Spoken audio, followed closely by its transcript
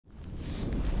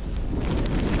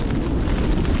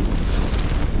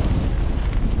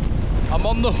I'm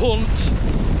on the hunt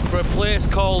for a place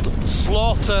called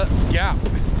Slaughter Gap.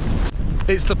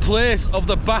 It's the place of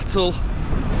the battle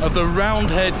of the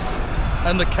Roundheads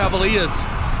and the Cavaliers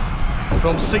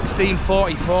from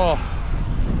 1644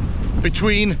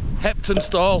 between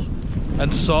Heptonstall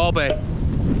and Sorbet.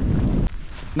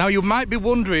 Now you might be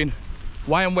wondering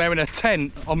why I'm wearing a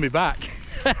tent on my back.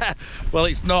 Well,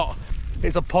 it's not,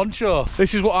 it's a poncho.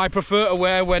 This is what I prefer to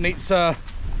wear when it's a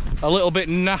little bit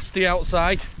nasty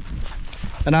outside.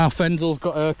 And our Fendel's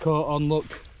got her coat on,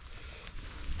 look.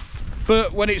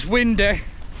 But when it's windy,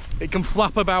 it can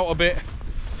flap about a bit,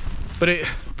 but it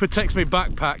protects my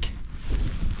backpack.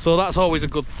 So that's always a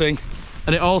good thing.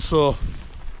 And it also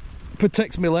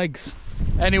protects my legs.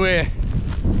 Anyway,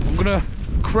 I'm gonna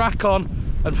crack on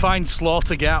and find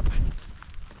Slaughter Gap.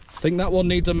 I think that one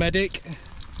needs a medic.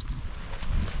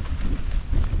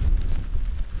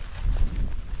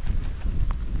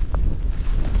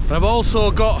 And I've also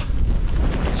got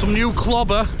some new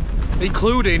clobber,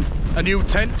 including a new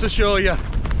tent to show you.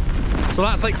 So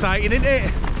that's exciting, isn't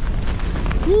it?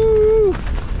 Woo!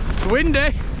 It's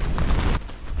windy.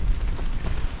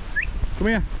 Come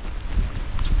here.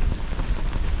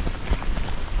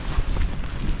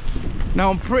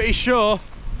 Now I'm pretty sure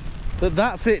that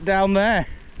that's it down there,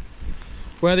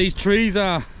 where these trees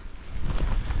are.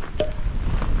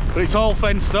 But it's all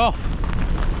fenced off.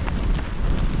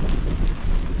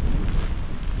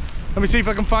 Let me see if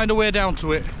I can find a way down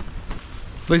to it.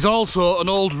 There's also an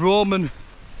old Roman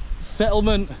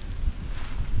settlement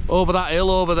over that hill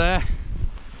over there,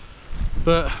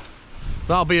 but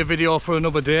that'll be a video for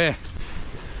another day.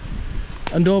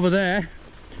 And over there,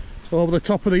 over the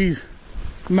top of these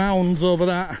mounds over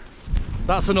that,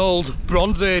 that's an old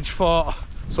Bronze Age fort.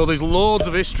 So there's loads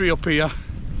of history up here,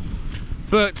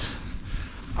 but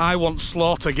I want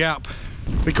Slaughter Gap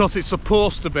because it's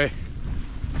supposed to be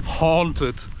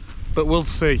haunted, but we'll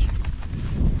see.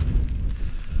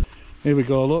 Here we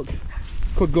go, look.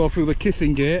 Could go through the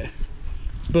kissing gate,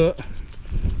 but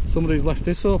somebody's left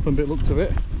this open bit, looks of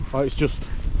it. Oh, it's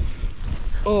just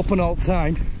open all the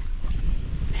time.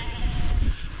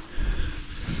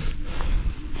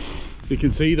 You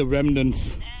can see the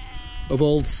remnants of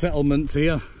old settlements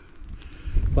here,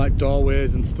 like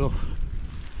doorways and stuff.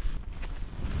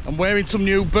 I'm wearing some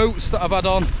new boots that I've had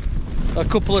on a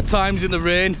couple of times in the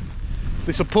rain.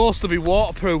 They're supposed to be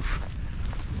waterproof,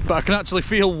 but I can actually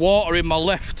feel water in my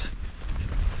left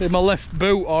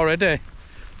boot already,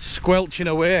 squelching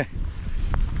away.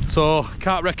 So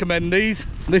can't recommend these.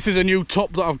 This is a new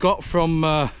top that I've got from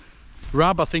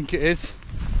Rab, I think it is.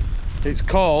 It's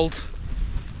called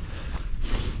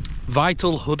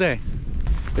Vital Hoodie.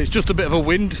 It's just a bit of a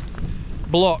wind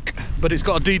block, but it's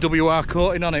got a DWR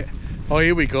coating on it. Oh,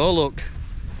 here we go, look.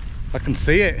 I can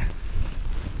see it.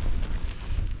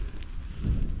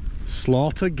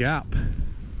 Slaughter Gap.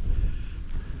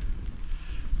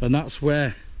 And that's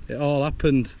where it all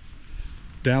happened,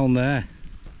 down there.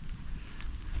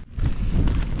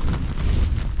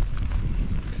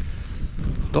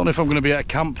 Don't know if I'm going to be at a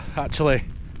camp actually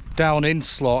down in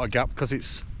Slaughter Gap because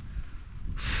it's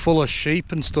full of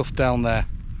sheep and stuff down there,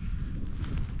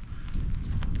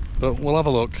 but we'll have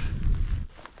a look.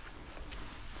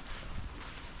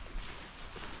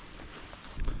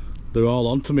 They're all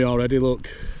onto me already, look,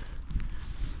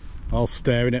 all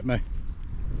staring at me.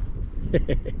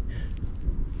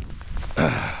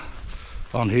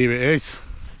 On here it is,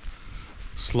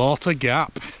 Slaughter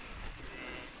Gap.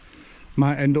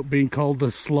 Might end up being called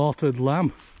the Slaughtered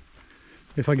Lamb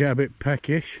if I get a bit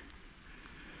peckish.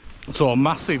 So a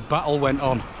massive battle went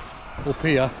on up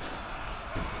here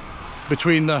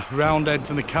between the Roundheads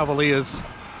and the Cavaliers.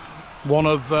 One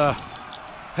of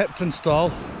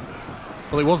Heptonstall,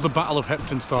 well, it was the Battle of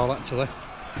Heptonstall actually,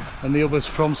 and the others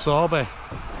from Sorbet.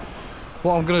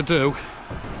 What I'm going to do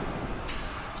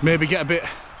is maybe get a bit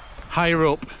higher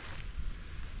up,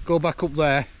 go back up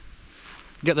there,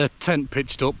 get the tent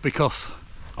pitched up, because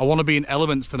I want to be in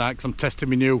elements tonight because I'm testing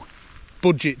my new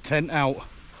budget tent out,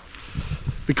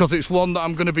 because it's one that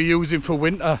I'm going to be using for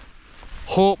winter,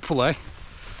 hopefully,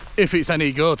 if it's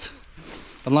any good.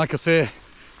 And like I say,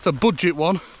 it's a budget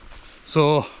one,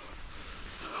 so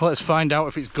let's find out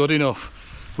if it's good enough.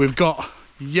 We've got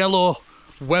yellow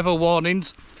weather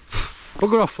warnings.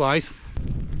 Bugger off, flies.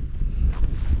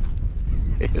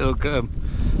 Look at 'em.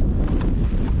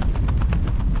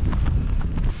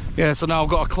 Yeah, so now I've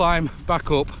got to climb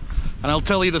back up and I'll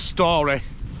tell you the story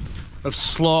of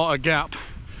Slaughter Gap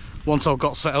once I've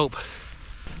got set up.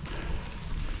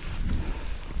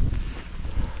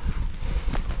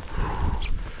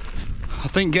 I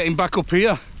think getting back up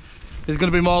here is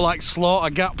going to be more like Slaughter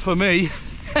Gap for me.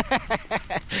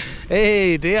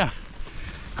 Hey dear.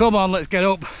 Come on, let's get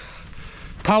up.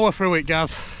 Power through it,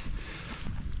 Gaz.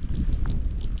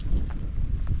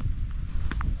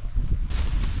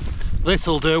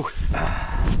 This'll do.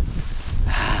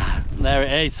 There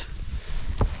it is.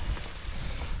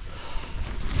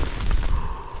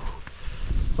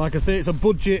 Like I say, it's a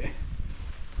budget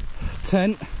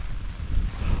tent,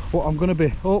 what I'm going to be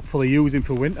hopefully using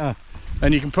for winter.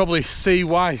 And you can probably see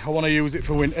why I want to use it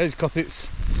for winter, is because it's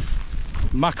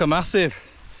massive.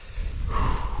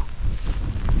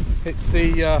 It's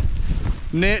the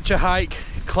Naturehike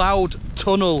Cloud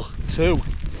Tunnel 2.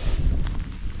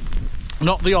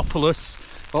 Not the Opulus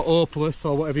or Opulus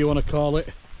or whatever you want to call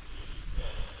it.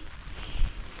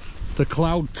 The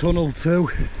Cloud Tunnel 2.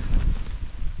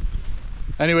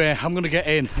 Anyway, I'm going to get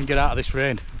in and get out of this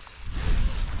rain.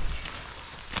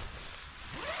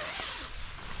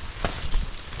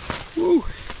 Woo.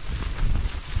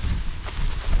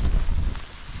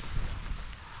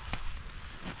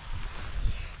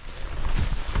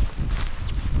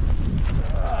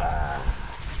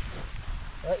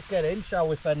 Let's get in, shall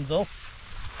we, Fendy?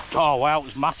 Oh wow,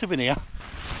 it's massive in here.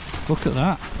 Look at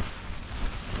that.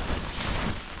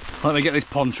 Let me get this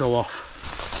poncho off.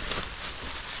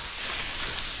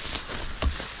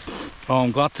 Oh,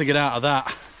 I'm glad to get out of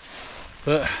that.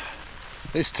 But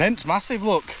this tent's massive,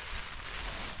 look.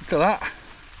 Look at that.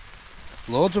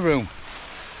 Loads of room.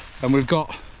 And we've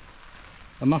got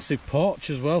a massive porch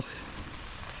as well.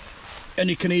 And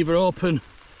you can either open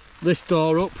this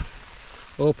door up,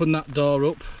 open that door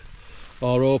up,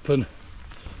 or open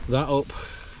that up,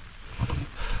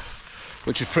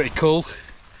 which is pretty cool.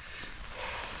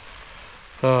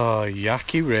 Oh,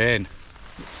 yucky rain.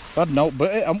 Had no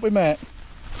but it, haven't we, mate?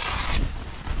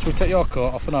 Shall we take your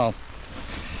coat off and all?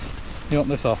 You want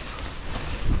this off?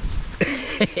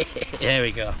 There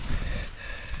we go.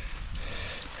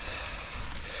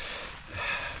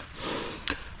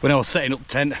 When I was setting up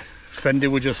tent, Fendy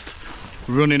were just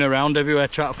running around everywhere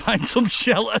trying to find some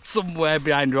shelter somewhere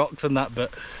behind rocks and that,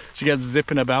 but she gets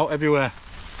zipping about everywhere.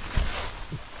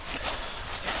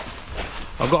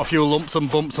 I've got a few lumps and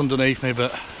bumps underneath me,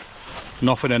 but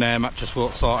nothing an air mattress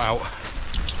won't sort out.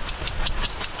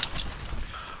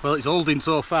 Well, it's holding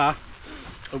so far.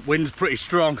 The wind's pretty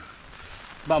strong,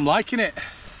 but I'm liking it.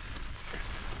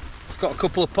 It's got a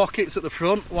couple of pockets at the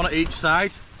front, one at each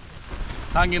side.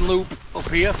 Hanging loop up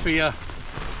here for your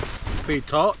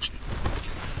torch.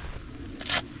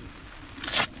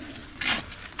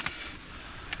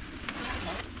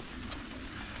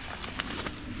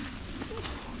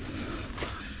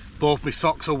 Both my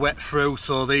socks are wet through,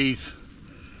 so these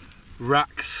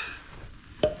Racks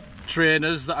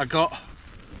trainers that I got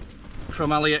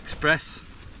from AliExpress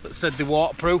that said they're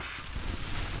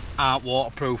waterproof aren't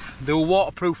waterproof. They were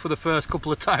waterproof for the first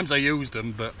couple of times I used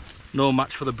them, but no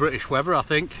match for the British weather, I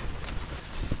think.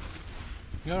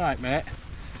 You alright, mate?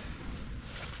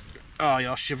 Oh,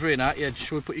 you're shivering, aren't you?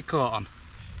 Should we put your coat on?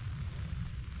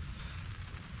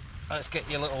 Let's get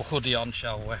your little hoodie on,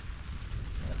 shall we?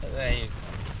 There you go.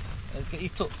 Let's get your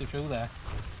tootsie through there.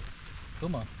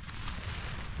 Come on.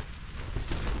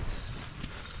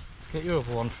 Let's get your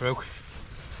other one through.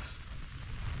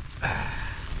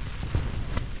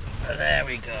 There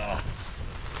we go.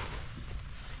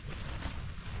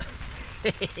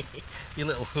 You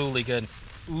little hooligan.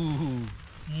 Ooh.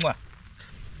 Mwah.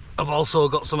 I've also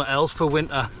got something else for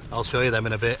winter. I'll show you them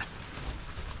in a bit.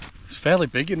 It's fairly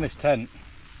big in this tent.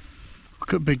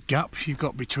 Look at the big gap you've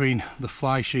got between the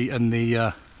fly sheet and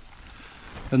the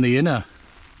inner.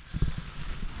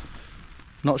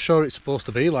 Not sure it's supposed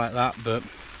to be like that, but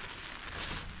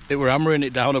it were hammering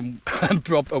it down and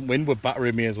wind were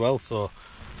battering me as well, so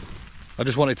I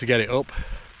just wanted to get it up.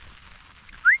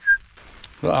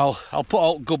 But I'll put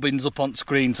all gubbins up on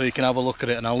screen so you can have a look at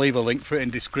it, and I'll leave a link for it in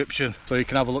description so you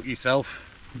can have a look yourself.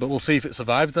 But we'll see if it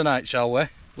survives the night, shall we?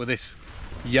 With this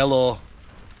yellow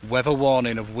weather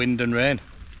warning of wind and rain.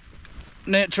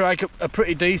 Naturehike are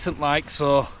pretty decent like,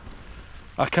 so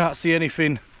I can't see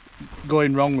anything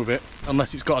going wrong with it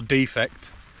unless it's got a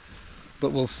defect,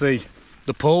 but we'll see.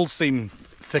 The poles seem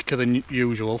thicker than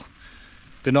usual.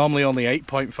 They're normally only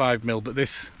 8.5mm, but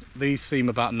these seem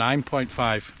about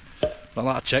 9.5. I'll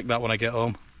have to check that when I get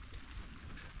home.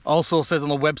 Also says on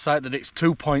the website that it's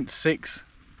 2.6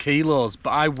 kilos, but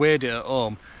I weighed it at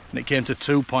home and it came to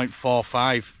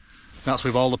 2.45. That's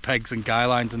with all the pegs and guy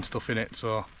lines and stuff in it,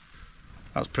 so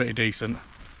that's pretty decent.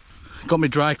 Got my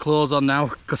dry clothes on now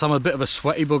because I'm a bit of a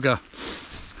sweaty bugger,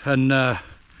 and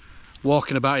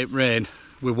walking about in rain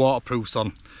with waterproofs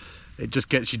on, it just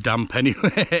gets you damp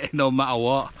anyway, no matter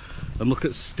what. And look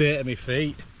at the state of my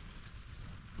feet.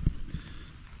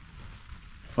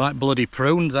 Like bloody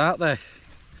prunes, aren't they?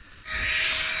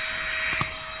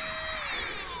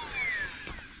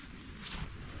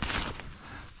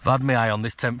 I've had my eye on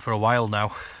this tent for a while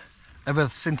now. Ever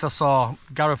since I saw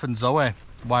Gareth and Zoe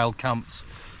Wild Camps,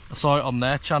 I saw it on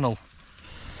their channel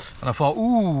and I thought,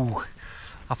 ooh,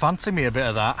 I fancy me a bit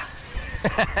of that.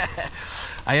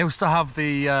 I used to have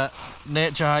the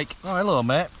Naturehike. Oh, hello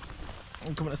mate,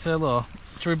 I'm coming to say hello.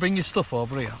 Should we bring your stuff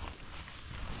over here?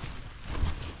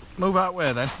 Move that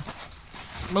way then.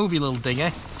 Move your little dinghy.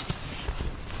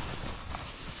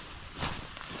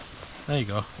 There you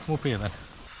go, come up here then.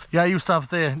 Yeah, I used to have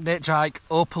the Naturehike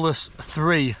Opulus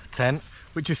 3 tent,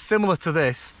 which is similar to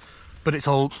this, but it's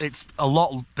a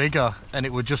lot bigger, and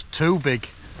it was just too big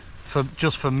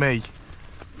for me.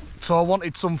 So I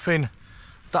wanted something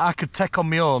that I could take on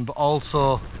my own, but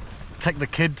also take the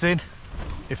kids in,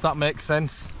 if that makes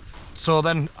sense. So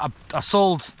then I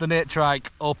sold the Naturehike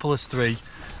Opulus 3,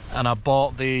 and I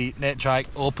bought the Naturehike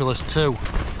Opulus 2,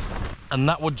 and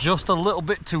that was just a little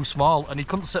bit too small, and you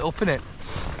couldn't sit up in it.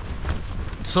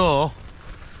 So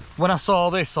when I saw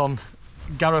this on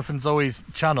Gareth and Zoe's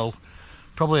channel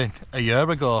probably a year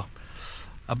ago,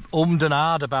 I ummed and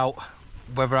ahed about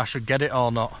whether I should get it or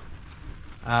not,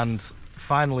 and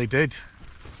finally did,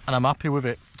 and I'm happy with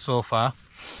it so far.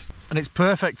 And it's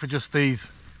perfect for just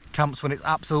these camps when it's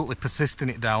absolutely persisting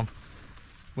it down,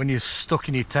 when you're stuck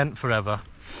in your tent forever,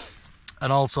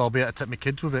 and also I'll be able to take my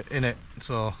kids with it in it.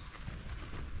 So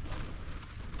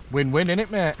win-win,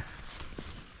 innit mate?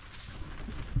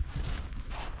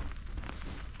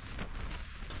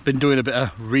 Been doing a bit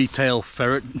of retail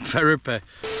therapy.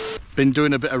 Been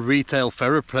doing a bit of retail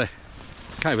therapy.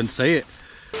 Can't even say it.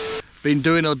 Been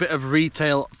doing a bit of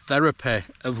retail therapy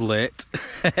of late.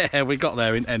 We got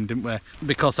there in end, didn't we?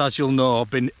 Because as you'll know, I've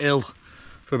been ill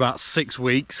for about 6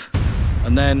 weeks.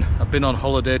 And then I've been on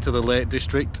holiday to the Lake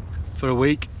District for a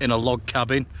week in a log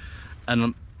cabin.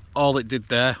 And all it did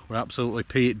there were absolutely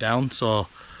pee it down. So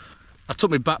I took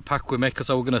my backpack with me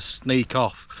because I was going to sneak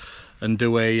off and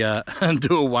do a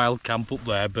wild camp up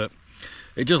there, but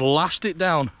it just lashed it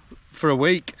down for a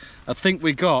week. I think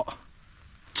we got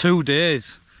 2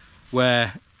 days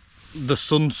where the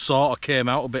sun sort of came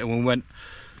out a bit, and we went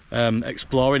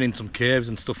exploring in some caves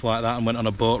and stuff like that, and went on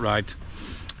a boat ride.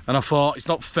 And I thought, it's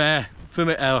not fair for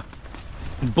me to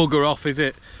bugger off, is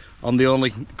it, on the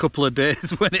only couple of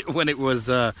days when it was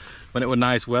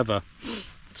nice weather.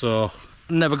 So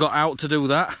never got out to do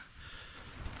that,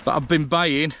 but I've been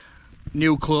buying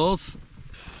new clothes.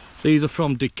 These are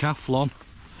from Decathlon.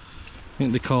 I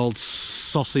think they're called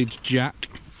Sausage Jack,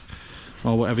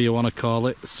 or whatever you want to call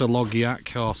it,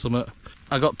 Salogiac or something.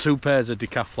 I got 2 pairs of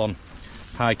Decathlon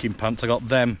hiking pants. I got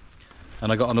them,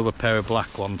 and I got another pair of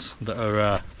black ones that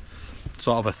are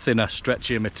sort of a thinner,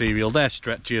 stretchier material. They're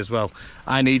stretchy as well.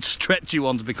 I need stretchy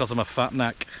ones because I'm a fat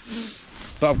knack.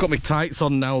 But I've got my tights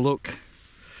on now, look.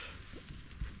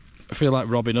 I feel like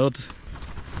Robin Hood.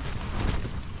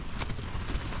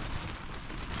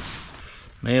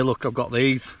 Hey, look, I've got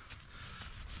these.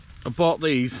 I bought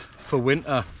these for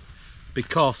winter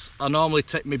because I normally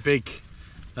take my big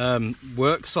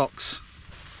work socks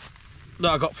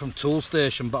that I got from Tool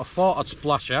Station, but I thought I'd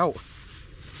splash out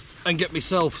and get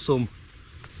myself some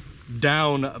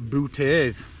down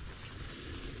booties.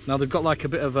 Now they've got like a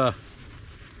bit of a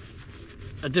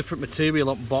different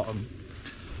material on the bottom,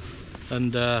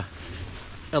 and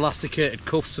elasticated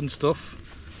cuffs and stuff,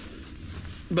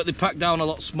 but they pack down a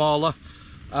lot smaller.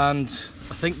 And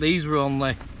I think these were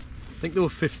only, I think they were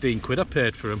 15 quid I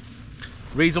paid for them.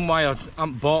 Reason why I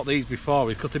haven't bought these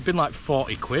before is because they've been like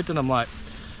 40 quid, and I'm like,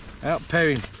 I'm not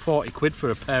paying 40 quid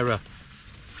for a pair of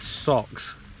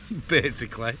socks,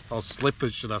 basically, or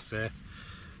slippers should I say.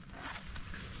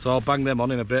 So I'll bang them on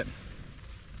in a bit.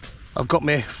 I've got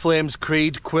my Flames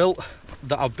Creed quilt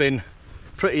that I've been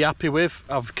pretty happy with.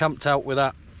 I've camped out with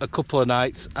that a couple of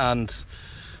nights, and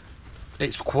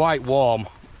it's quite warm.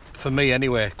 For me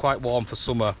anyway, quite warm for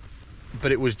summer,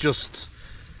 but it was just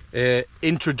an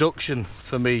introduction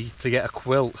for me to get a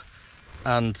quilt,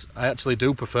 and I actually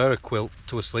do prefer a quilt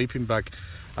to a sleeping bag.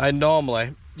 I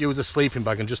normally use a sleeping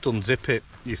bag and just unzip it,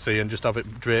 you see, and just have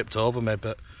it draped over me,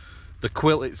 but the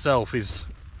quilt itself is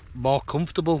more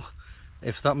comfortable,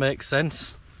 if that makes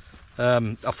sense.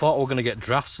 I thought I was going to get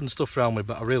drafts and stuff around me,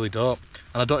 but I really don't,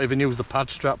 and I don't even use the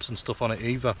pad straps and stuff on it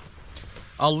either.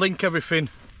 I'll link everything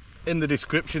in the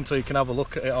description so you can have a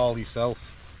look at it all yourself.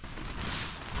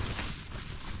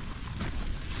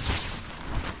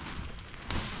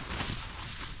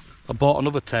 I bought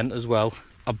another tent as well.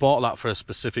 I bought that for a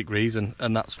specific reason,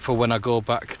 and that's for when I go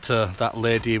back to that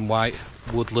Lady in White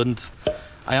woodland.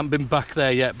 I haven't been back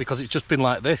there yet because it's just been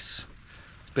like this.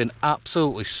 It's been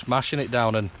absolutely smashing it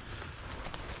down, and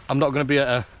I'm not going to be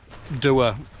able to do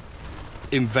a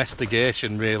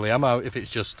investigation really, am I, if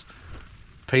it's just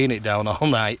peeing it down all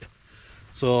night.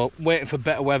 So waiting for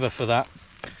better weather for that.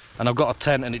 And I've got a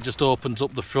tent and it just opens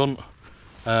up the front,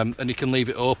 and you can leave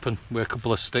it open with a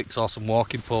couple of sticks or some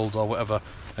walking poles or whatever,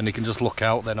 and you can just look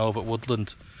out then over at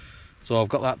woodland. So I've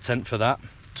got that tent for that.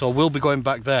 So we'll be going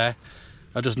back there.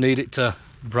 I just need it to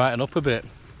brighten up a bit.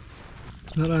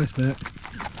 Not nice, mate.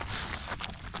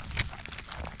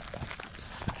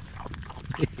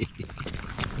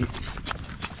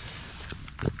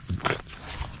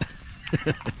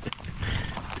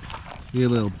 You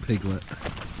little piglet.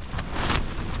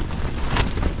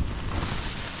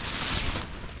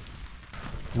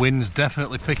 Wind's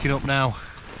definitely picking up now,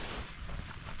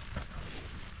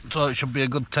 so it should be a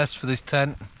good test for this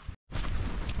tent.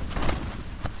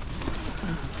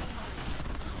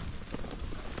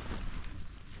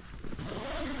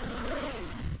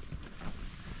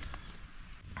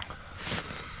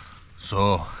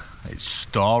 So, it's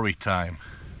story time.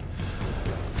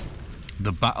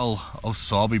 The Battle of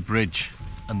Sorby Bridge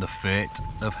and the fate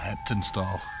of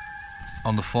Heptonstall.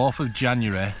 On the 4th of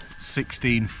January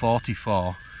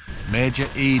 1644, Major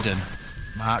Eden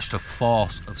marched a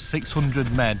force of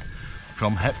 600 men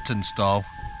from Heptonstall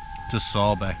to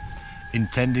Sorby,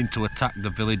 intending to attack the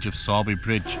village of Sorby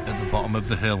Bridge at the bottom of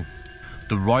the hill.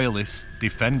 The Royalists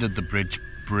defended the bridge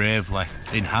bravely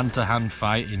in hand-to-hand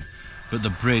fighting, but the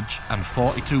bridge and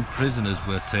 42 prisoners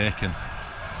were taken.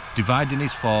 Dividing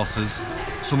his forces,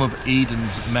 some of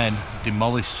Eden's men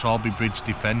demolished Sorby Bridge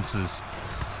defences,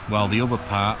 while the other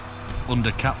part,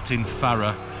 under Captain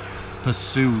Farrer,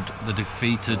 pursued the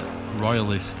defeated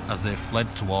Royalists as they fled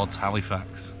towards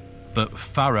Halifax. But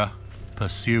Farrer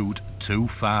pursued too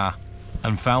far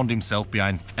and found himself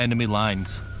behind enemy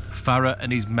lines. Farrer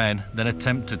and his men then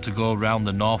attempted to go round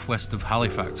the northwest of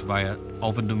Halifax via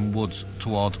Ovenden Woods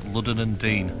towards Ludden and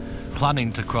Dean,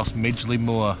 planning to cross Midgley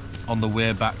Moor on the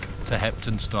way back to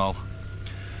Heptonstall.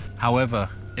 However,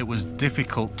 it was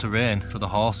difficult terrain for the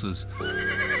horses,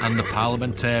 and the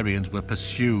parliamentarians were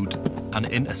pursued and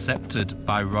intercepted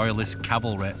by Royalist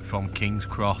cavalry from King's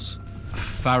Cross.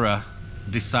 Farrer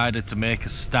decided to make a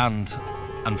stand,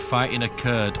 and fighting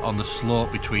occurred on the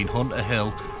slope between Hunter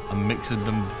Hill and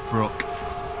Mixenden Brook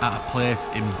at a place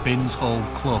in Binshole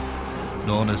Clough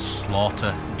known as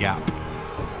Slaughter Gap.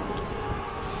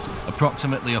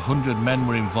 Approximately 100 men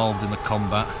were involved in the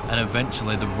combat, and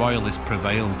eventually the Royalists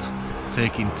prevailed,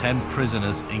 taking 10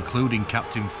 prisoners, including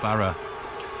Captain Farrer.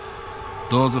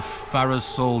 Those of Farrer's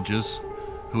soldiers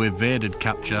who evaded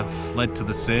capture fled to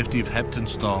the safety of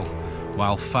Heptonstall,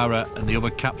 while Farrer and the other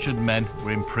captured men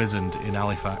were imprisoned in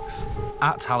Halifax.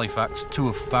 At Halifax, 2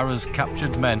 of Farrer's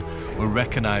captured men were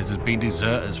recognised as being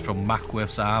deserters from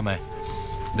Mackworth's army.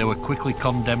 They were quickly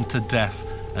condemned to death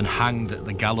and hanged at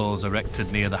the gallows erected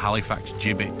near the Halifax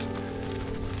gibbet.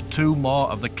 2 more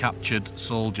of the captured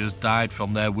soldiers died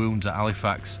from their wounds at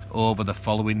Halifax over the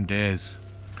following days.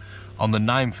 On the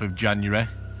 9th of January,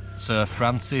 Sir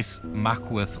Francis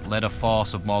Mackworth led a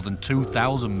force of more than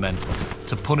 2,000 men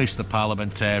to punish the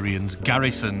parliamentarians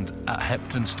garrisoned at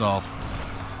Heptonstall.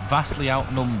 Vastly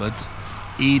outnumbered,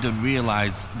 Eden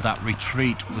realised that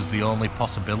retreat was the only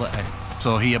possibility,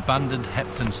 so he abandoned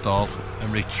Heptonstall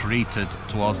and retreated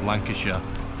towards Lancashire.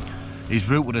 His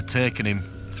route would have taken him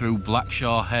through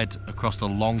Blackshaw Head, across the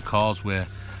Long Causeway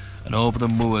and over the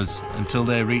moors until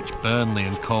they reached Burnley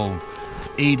and Colne.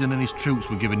 Eden and his troops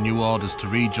were given new orders to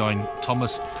rejoin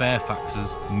Thomas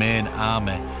Fairfax's main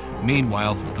army.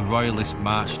 Meanwhile, the Royalists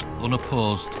marched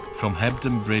unopposed from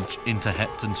Hebden Bridge into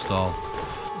Heptonstall.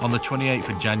 On the 28th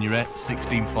of January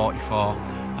 1644,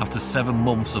 after 7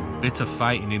 months of bitter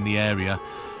fighting in the area,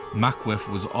 Mackworth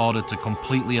was ordered to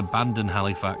completely abandon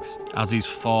Halifax, as his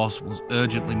force was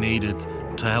urgently needed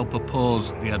to help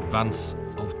oppose the advance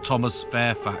of Thomas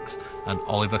Fairfax and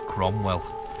Oliver Cromwell.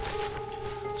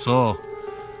 So,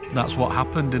 that's what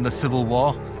happened in the Civil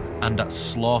War and at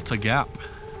Slaughter Gap.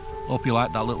 Hope you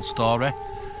liked that little story.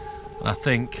 And I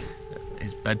think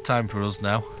it's bedtime for us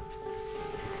now.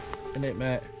 Isn't it,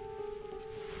 mate?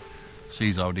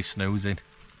 She's already snoozing.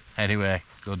 Anyway,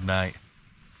 good night.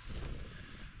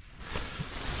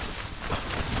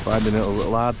 Finding it a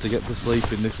little hard to get to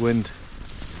sleep in this wind.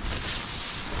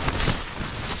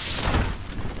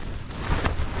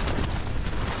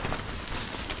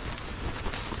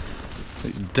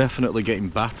 It's definitely getting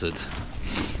battered.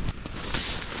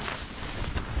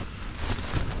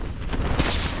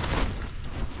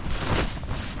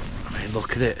 I mean,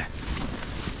 look at it.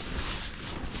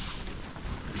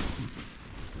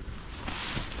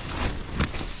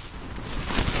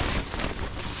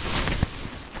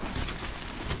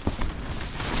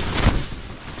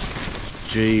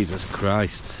 Jesus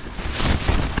Christ.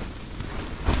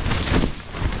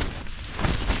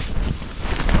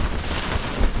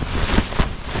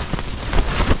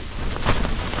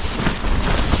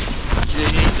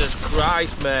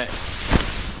 Christ, mate.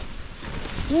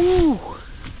 Woo!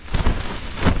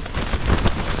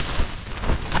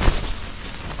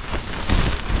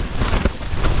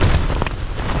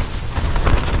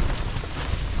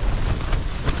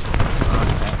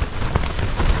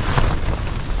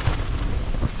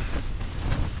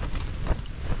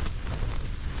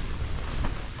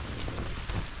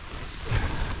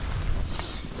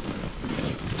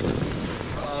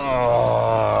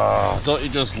 Don't you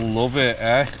just love it,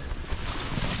 eh?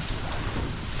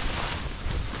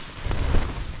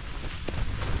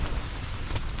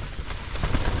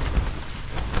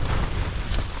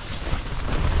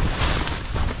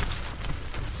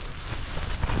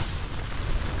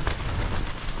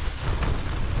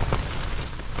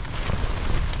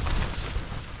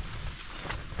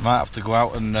 Might have to go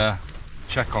out and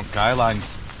check on guy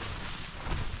lines.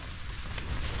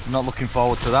 Not looking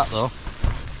forward to that though.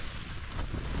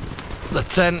 The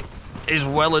tent is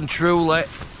well and truly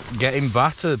getting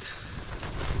battered,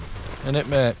 isn't it,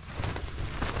 mate?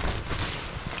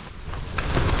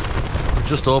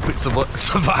 Just hope it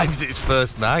survives its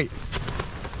first night,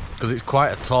 because it's quite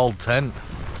a tall tent.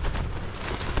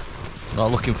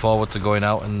 Not looking forward to going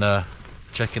out and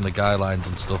checking the guy lines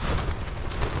and stuff.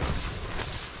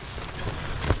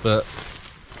 But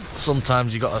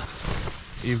sometimes you've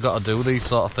got to do these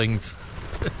sort of things.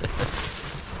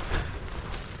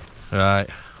 Right,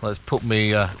 let's put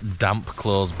me damp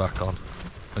clothes back on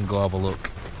and go have a look.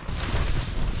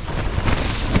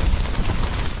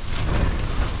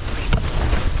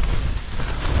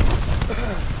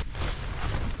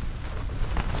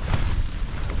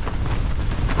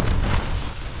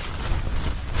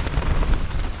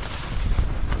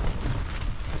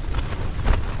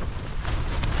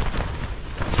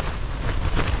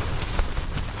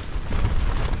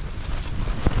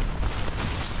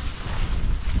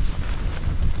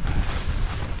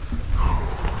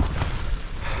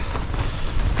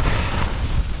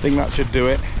 I think that should do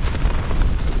it.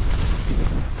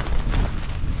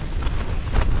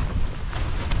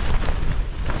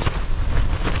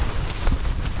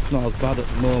 Not as bad at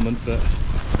the moment, but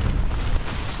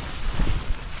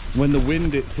when the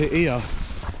wind hits it here,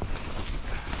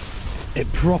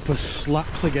 it proper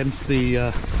slaps against the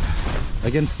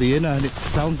inner, and it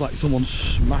sounds like someone's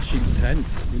smashing tent,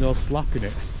 you know, slapping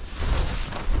it.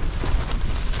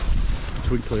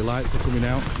 Twinkly lights are coming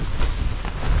out.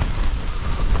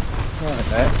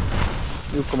 Right, mate,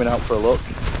 you coming out for a look?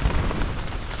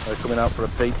 Or coming out for a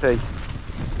pee-pee?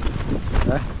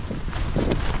 Eh?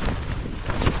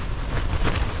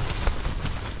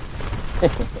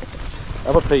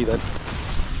 Have a pee then.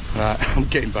 Right, I'm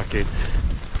getting back in.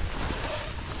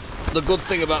 The good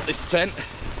thing about this tent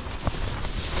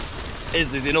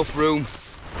is there's enough room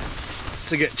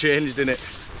to get changed in it.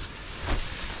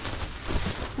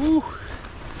 Woo.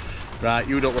 Right,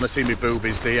 you don't want to see me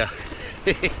boobies, do you?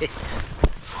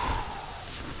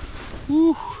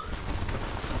 Woo.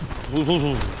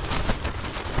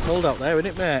 Cold out there, isn't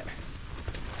it, mate?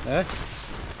 Eh?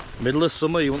 Middle of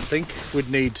summer, you wouldn't think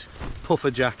we'd need puffer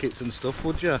jackets and stuff,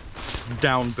 would you?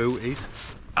 Down booties.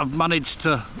 I've managed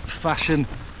to fashion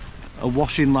a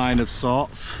washing line of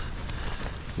sorts.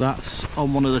 That's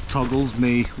on one of the toggles,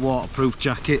 me waterproof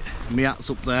jacket. My hat's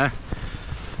up there.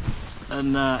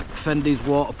 And Fendy's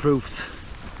waterproof's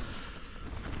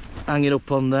hanging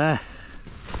up on there.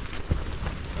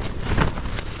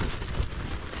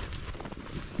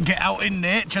 Get out in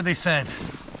nature, they said.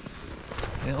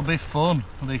 It'll be fun,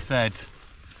 they said.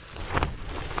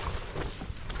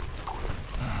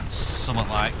 Something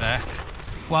like that.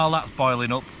 While that's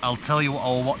boiling up, I'll tell you what I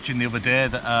was watching the other day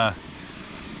that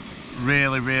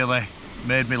really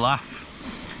made me laugh.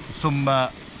 Some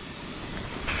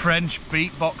French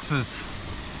beatboxers.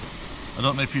 I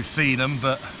don't know if you've seen them,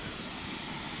 but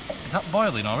is that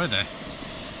boiling already?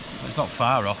 It's not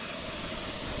far off.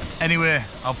 Anyway,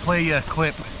 I'll play you a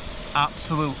clip.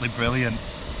 Absolutely brilliant.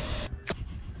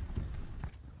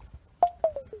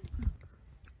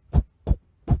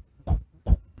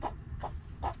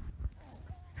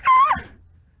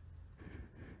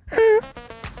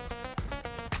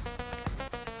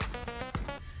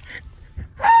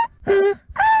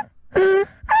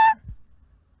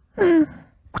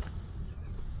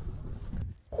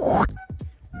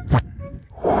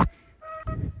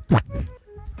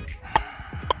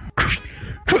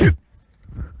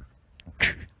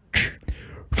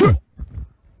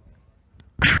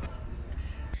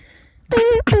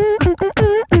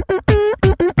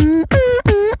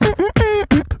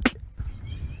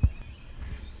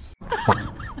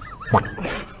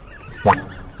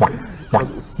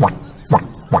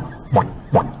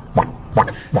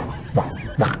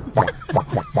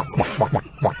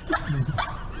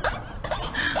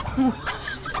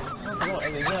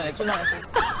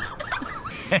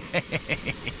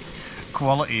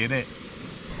 naughty, innit?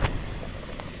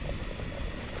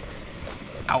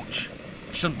 Ouch.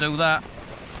 Shouldn't do that.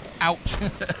 Ouch.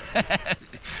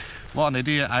 What an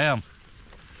idiot I am.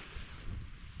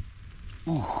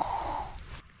 Ooh.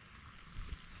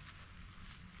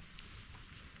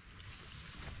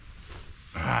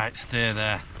 Right, stay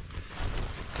there.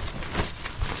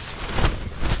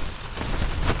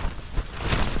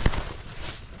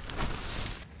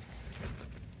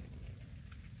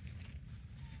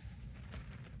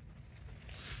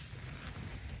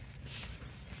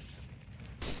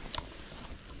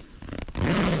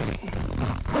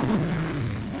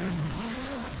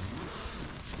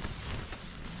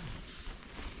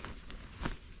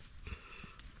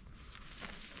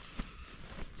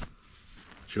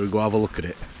 Shall we go have a look at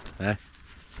it, eh?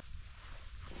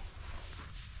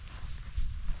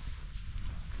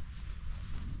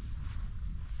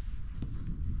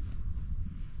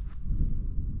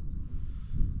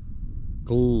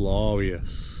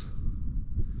 Glorious.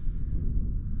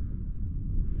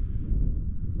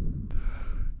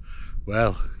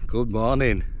 Well, good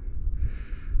morning.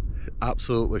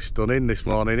 Absolutely stunning this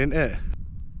morning, isn't it?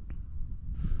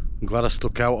 I'm glad I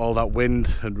stuck out all that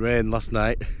wind and rain last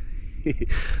night.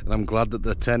 And I'm glad that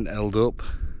the tent held up.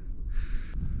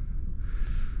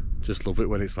 Just love it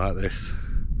when it's like this,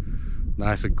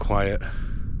 nice and quiet.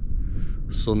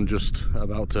 Sun just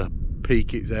about to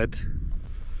peek its head.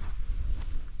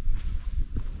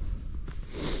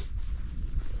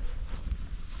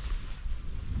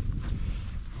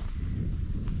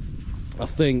 I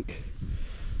think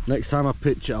next time I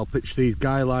pitch it, I'll pitch these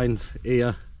guy lines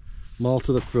here more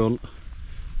to the front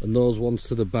and those ones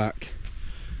to the back.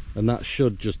 And that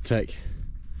should just take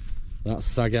that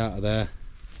sag out of there.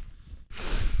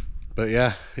 But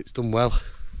yeah, it's done well.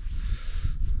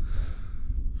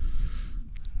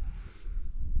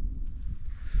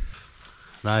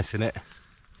 Nice, innit?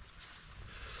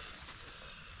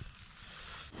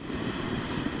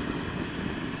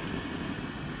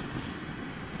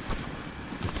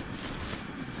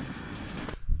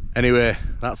 Anyway,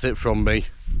 that's it from me.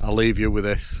 I'll leave you with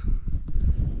this.